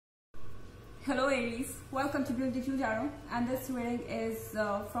Hello Aries, welcome to Beautiful Tarot, and this reading is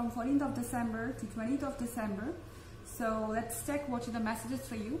from 14th of December to 20th of December. So let's check what are the messages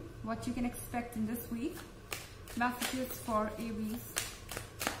for you, what you can expect in this week. Messages for Aries.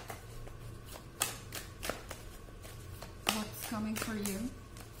 What's coming for you?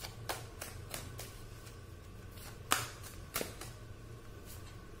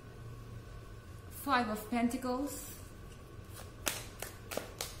 Five of Pentacles.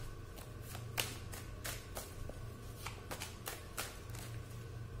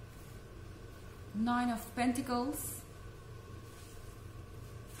 Nine of Pentacles.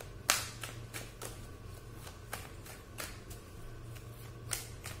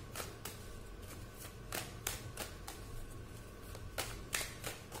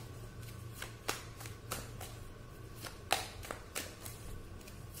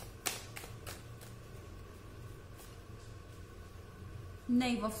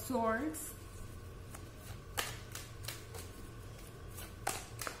 Knave of Swords.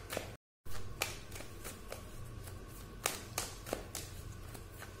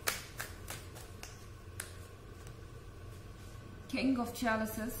 King of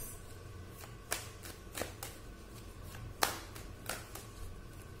Chalices.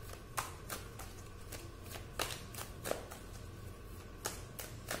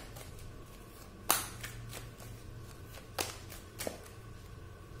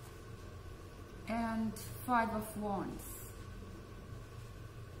 And Five of Wands.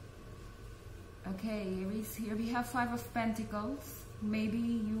 Okay, Aries, here we have Five of Pentacles. Maybe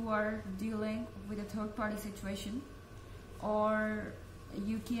you are dealing with a third-party situation, or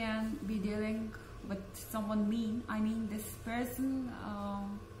you can be dealing with someone mean. I mean, this person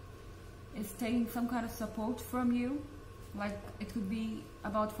is taking some kind of support from you. Like, it could be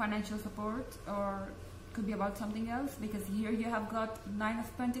about financial support, or it could be about something else, because here you have got Nine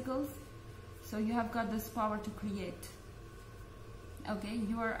of Pentacles. So you have got this power to create. Okay,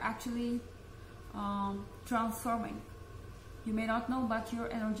 you are actually transforming. You may not know, but your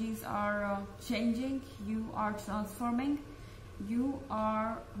energies are changing. You are transforming. You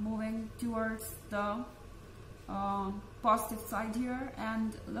are moving towards the positive side here,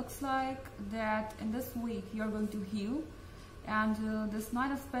 and looks like that in this week you're going to heal. And this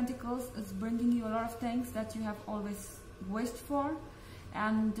Nine of Pentacles is bringing you a lot of things that you have always wished for,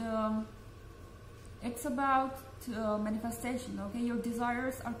 and it's about manifestation. Okay, your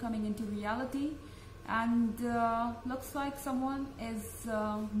desires are coming into reality, and looks like someone is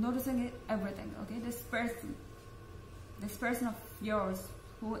noticing everything. Okay, this person of yours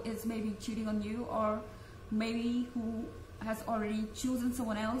who is maybe cheating on you, or maybe who has already chosen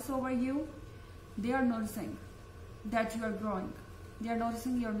someone else over you, they are noticing that you are growing. They are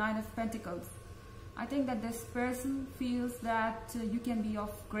noticing your Nine of Pentacles. I think that this person feels that you can be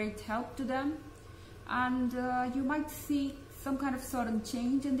of great help to them, and you might see some kind of sudden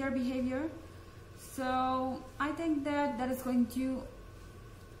change in their behavior. So I think that that is going to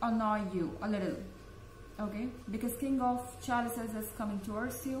annoy you a little. Okay, because King of Chalices is coming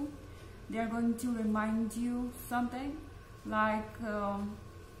towards you. They are going to remind you something, like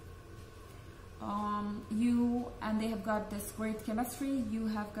you and they have got this great chemistry, you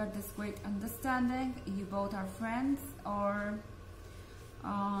have got this great understanding, you both are friends, or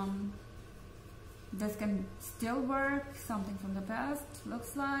this can still work, something from the past.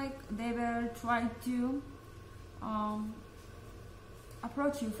 Looks like they will try to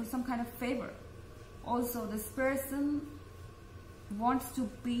approach you for some kind of favor. Also, this person wants to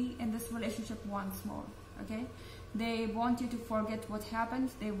be in this relationship once more. Okay, they want you to forget what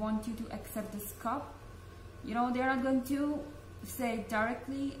happened. They want you to accept this cup. You know, they're not going to say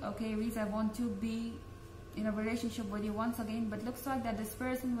directly, okay, Reese, I want to be in a relationship with you once again, but looks like that this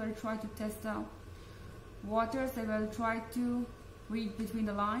person will try to test the waters. They will try to read between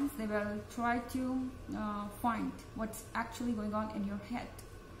the lines. They will try to find what's actually going on in your head,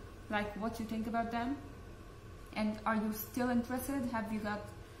 like what you think about them, and are you still interested? Have you got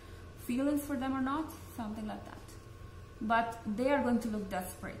feelings for them or not? Something like that. But they are going to look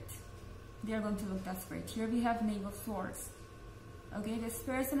desperate. They are going to look desperate. Here we have Knave of Swords. Okay, this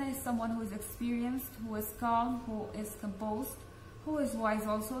person is someone who is experienced, who is calm, who is composed, who is wise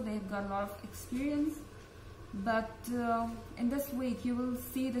also. They have got a lot of experience. But in this week you will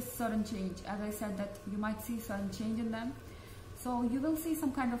see this sudden change. As I said, that you might see sudden change in them. So you will see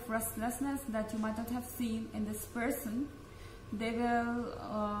some kind of restlessness that you might not have seen in this person. They will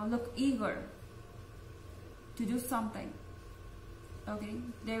look eager to do something. Okay,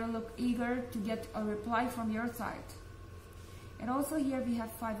 they will look eager to get a reply from your side. And also here we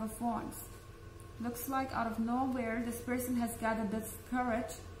have Five of Wands. Looks like out of nowhere this person has gathered this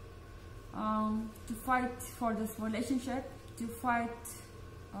courage to fight for this relationship, to fight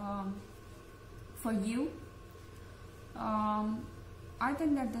for you. I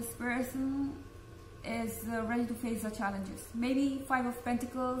think that this person is ready to face the challenges. Maybe Five of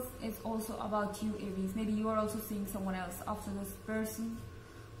Pentacles is also about you, Aries. Maybe you are also seeing someone else after this person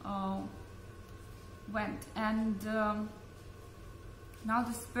went, and now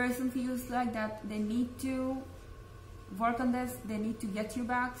this person feels like that they need to work on this, they need to get you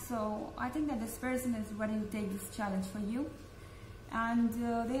back. So I think that this person is ready to take this challenge for you, and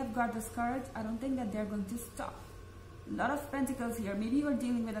they have got this courage. I don't think that they're going to stop. A lot of Pentacles here. Maybe you are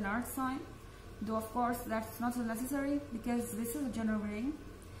dealing with an earth sign, though of course that's not so necessary because this is a general reading,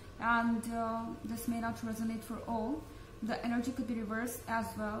 and this may not resonate for all. The energy could be reversed as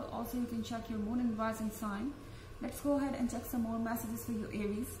well. Also, you can check your moon and rising sign. Let's go ahead and check some more messages for you,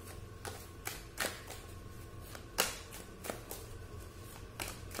 Aries.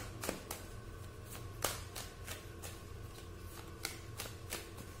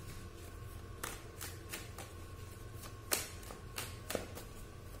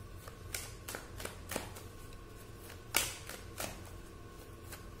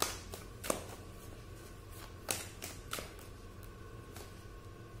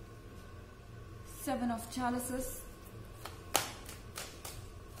 Seven of Chalices,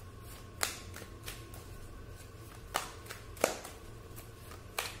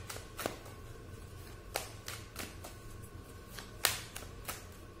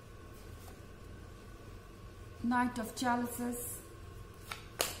 Knight of Chalices,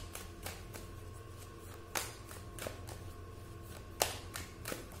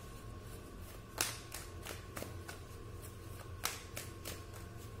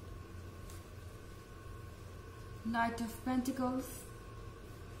 Knight of Pentacles,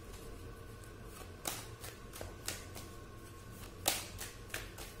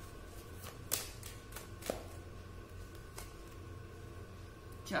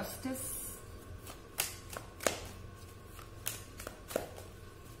 Justice,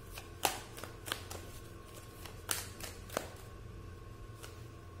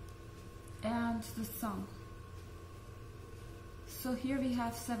 and the Sun. So here we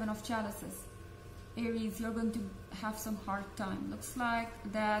have Seven of Chalices. Aries, you're going to have some hard time. Looks like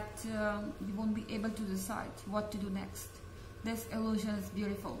that you won't be able to decide what to do next. This illusion is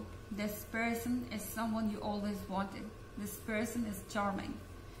beautiful. This person is someone you always wanted. This person is charming.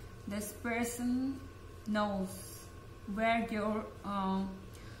 This person knows where your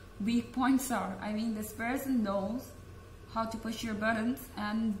weak points are. I mean, this person knows how to push your buttons,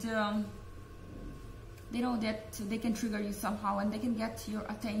 and they know that they can trigger you somehow and they can get your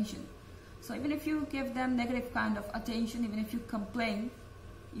attention. So even if you give them negative kind of attention, even if you complain,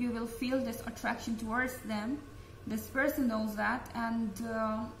 you will feel this attraction towards them. This person knows that, and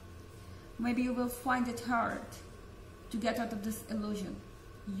maybe you will find it hard to get out of this illusion.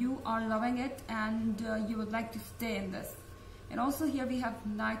 You are loving it, and you would like to stay in this. And also here we have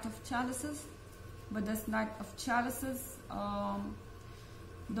Knight of Chalices. But this Knight of Chalices,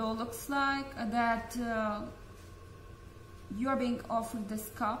 though looks like that you are being offered this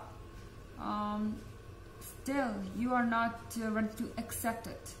cup, still you are not ready to accept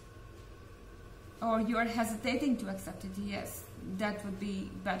it, or you are hesitating to accept it. Yes, that would be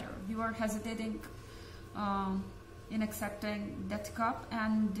better. You are hesitating in accepting that cup,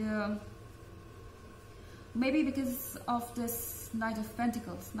 and maybe because of this Knight of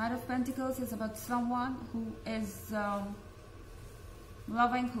Pentacles. Knight of Pentacles is about someone who is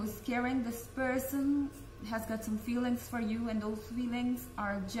loving, who is caring. This person has got some feelings for you, and those feelings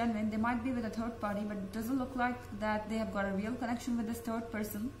are genuine. They might be with a third party, but it doesn't look like that they have got a real connection with this third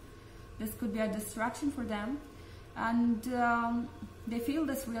person. This could be a distraction for them, and they feel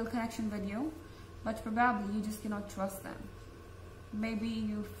this real connection with you, but probably you just cannot trust them. Maybe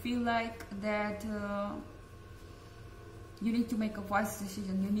you feel like that you need to make a wise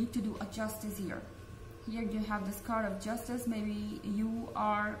decision. You need to do a justice here. Here you have this card of justice. Maybe you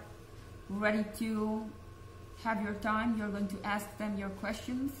are ready to have your time. You're going to ask them your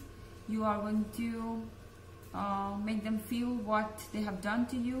questions. You are going to make them feel what they have done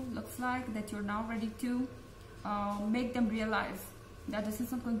to you. Looks like that you're now ready to make them realize that this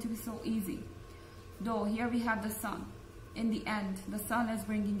is not going to be so easy. Though here we have the Sun. In the end, the Sun is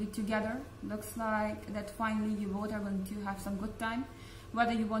bringing you together. Looks like that finally you both are going to have some good time.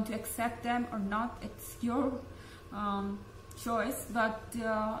 Whether you want to accept them or not, it's your choice, but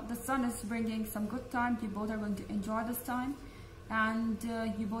the Sun is bringing some good time. You both are going to enjoy this time, and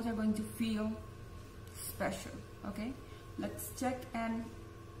you both are going to feel special. Okay, let's check an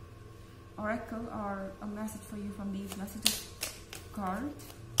oracle or a message for you from these messages card.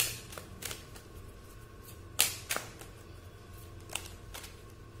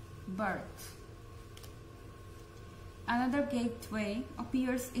 birth. Another gateway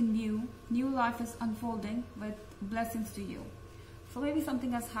appears in you. New life is unfolding with blessings to you. So maybe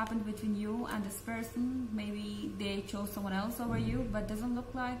something has happened between you and this person. Maybe they chose someone else over you, but doesn't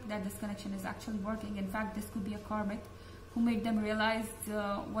look like that this connection is actually working. In fact, this could be a karmic who made them realize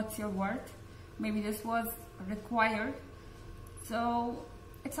what's your worth. Maybe this was required. So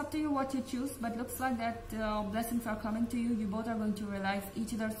it's up to you what you choose, but looks like that blessings are coming to you. You both are going to realize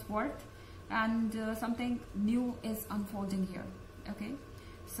each other's worth, and something new is unfolding here. Okay,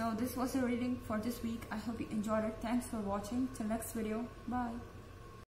 so this was a reading for this week. I hope you enjoyed it. Thanks for watching. Till next video. Bye.